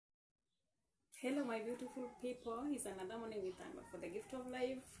Hello my beautiful people, it's another morning with thank God for the gift of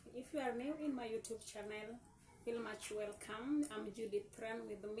life. If you are new in my YouTube channel, feel much welcome. I'm Judith Tran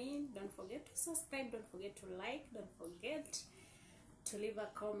with me. Don't forget to subscribe, don't forget to like, don't forget to leave a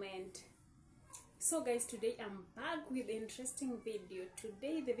comment. So guys, today I'm back with an interesting video.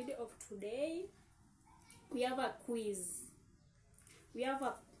 Today, the video of today, we have a quiz. We have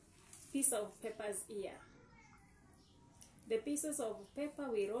a piece of papers here. The pieces of paper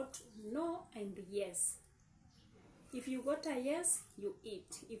we wrote no and yes. If you got a yes, you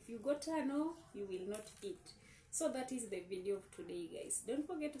eat. If you got a no, you will not eat. So that is the video of today, guys. Don't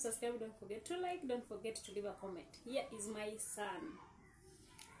forget to subscribe, don't forget to like, don't forget to leave a comment. Here is my son.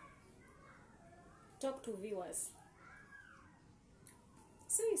 Talk to viewers.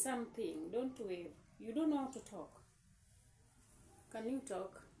 Say something, don't wave. You don't know how to talk. Can you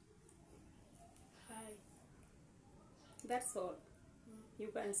talk? Hi. That's all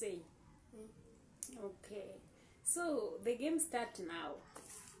you can say. Okay, so the game starts now.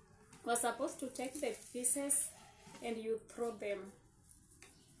 We're supposed to take the pieces and you throw them.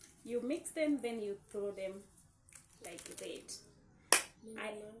 You mix them, then you throw them like that.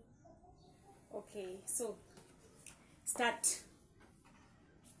 Okay, so start.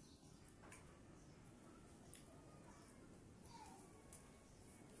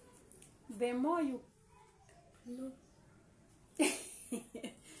 The more you No.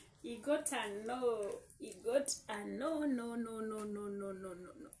 he got a no. He got a no.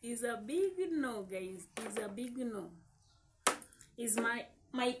 It's a big no, guys. It's a big no. It's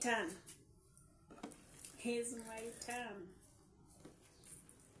my turn. It's my turn.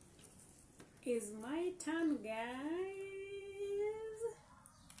 It's my turn, guys.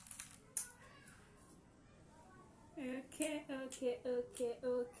 Okay.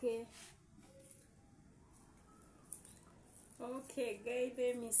 Okay, guys,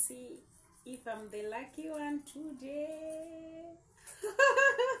 let me see if I'm the lucky one today.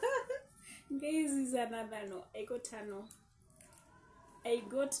 Guys, is another no. I got a no. I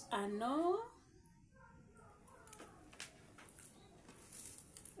got a no.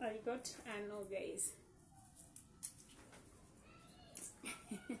 I got a no, guys.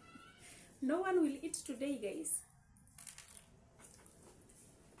 No one will eat today, guys.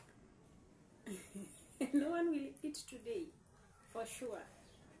 No one will eat today. For sure.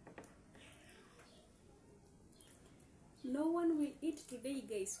 No one will eat today,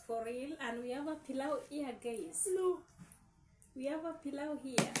 guys. For real. And we have a pilau here, guys. No. We have a pilau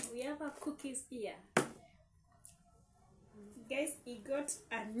here. We have a cookies here. Guys, he got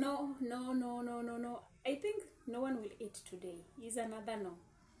a no. I think no one will eat today. It's another no.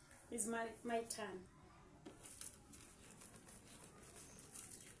 It's my turn.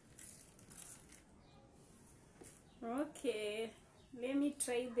 Okay. Let me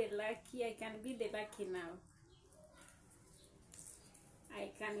try the lucky. I can be the lucky now.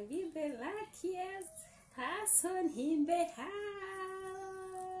 I can be the luckiest person in the house.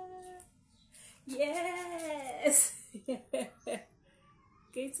 Yes.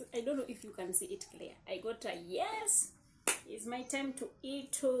 Guys, I don't know if you can see it clear. I got a yes. It's my time to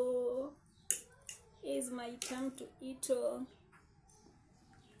eat. It's my time to eat.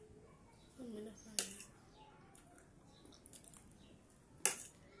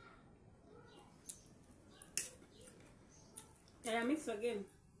 I mix again.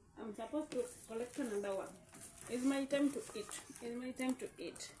 I'm supposed to collect another one. It's my time to eat. It's my time to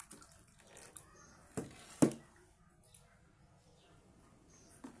eat.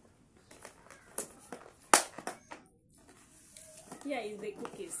 Here is the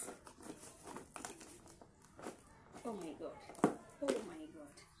cookies. Oh my god. Oh my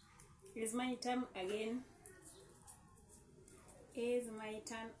god. It's my turn again. It's my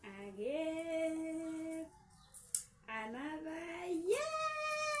turn again. Another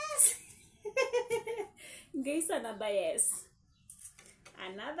yes. Guys, another yes.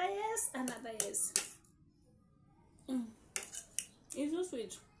 Another yes. It's so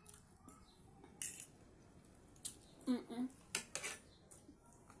sweet.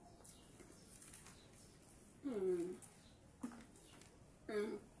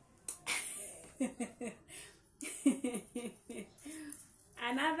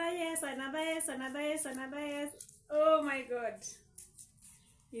 Another yes. Oh my god.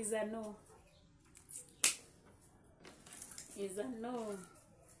 Is a no. Is a no.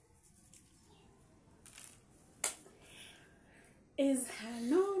 Is a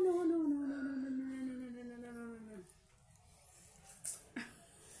no.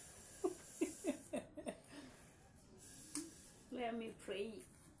 Let me pray.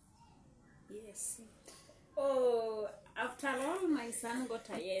 Yes. Oh, after all my son got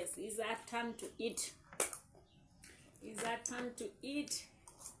a yes. It's our turn to eat. It's our turn to eat.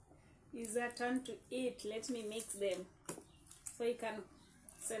 It's our turn to eat. Let me mix them so you can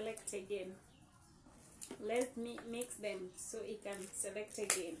select again. Let me mix them so you can select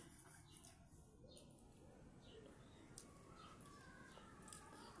again.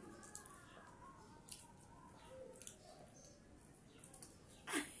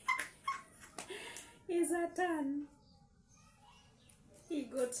 It's our turn. He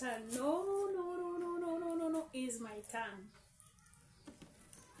got turn. No. It's my turn.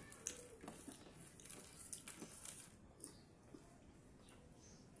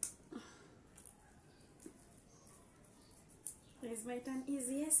 It's my turn. Is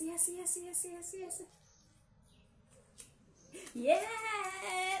yes.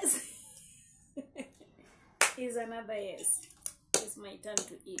 Yes. Is another yes. It's my turn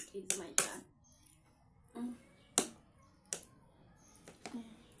to eat. It's my turn.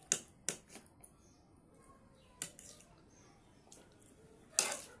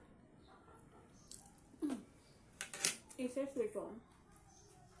 It's everything.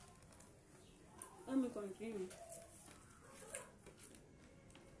 Let me continue.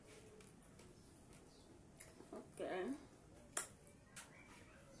 Okay.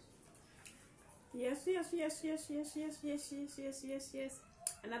 Yes.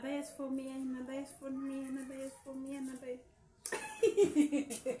 Another yes for me, another yes for me, another yes for me, another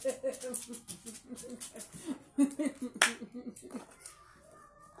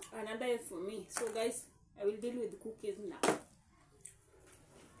another yes for me. So guys, I will deal with the cookies now.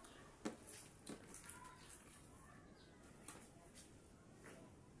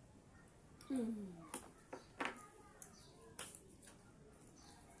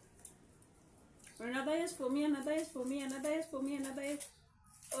 Another yes for me, another yes for me, another yes for me, another yes.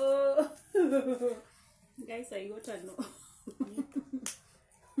 Oh, guys, I got a no.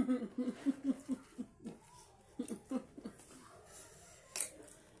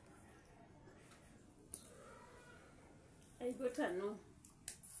 I got a no.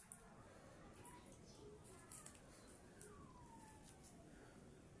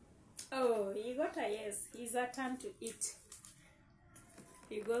 Oh, he got a yes. It's a turn to eat.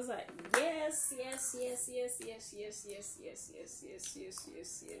 He goes like yes.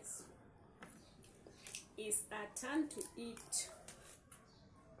 It's a turn to eat.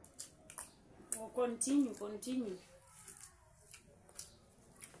 Oh, continue.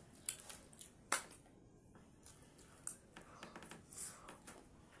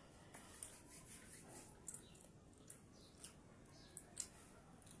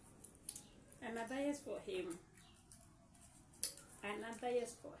 Another yes for him. Another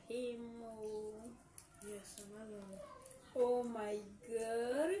yes for him. Oh. Yes, another one. Oh my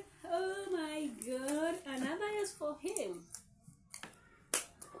god. Another yes for him.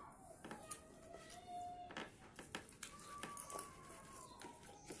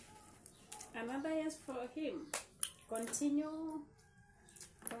 Another yes for him. Continue.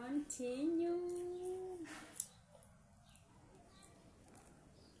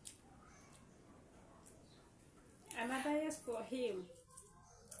 Another yes for him.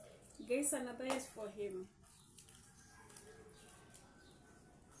 Guys, another yes for him.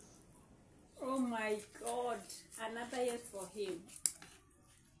 Oh my god. Another yes for him.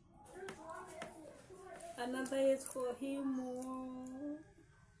 Another yes for him. Oh.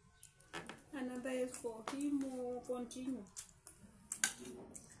 Another yes for him. Oh.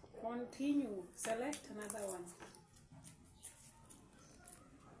 Continue. Select another one.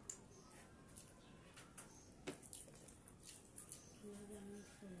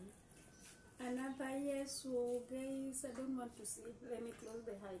 Another yes. Oh, guys, I don't want to see. Let me close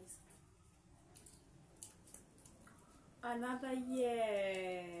the eyes. Another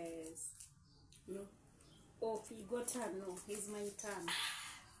yes. No. Oh, he got her no. It's my turn.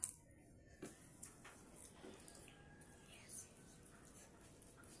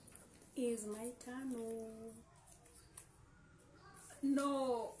 It's my turn.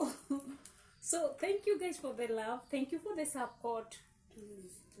 No. So thank you guys for the love. Thank you for the support.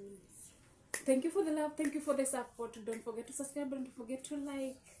 Please. Thank you for the love. Thank you for the support. Don't forget to subscribe. Don't forget to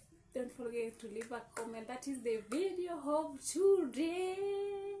like. Don't forget to leave a comment. That is the video of today.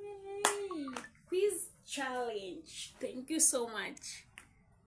 Quiz challenge. Thank you so much.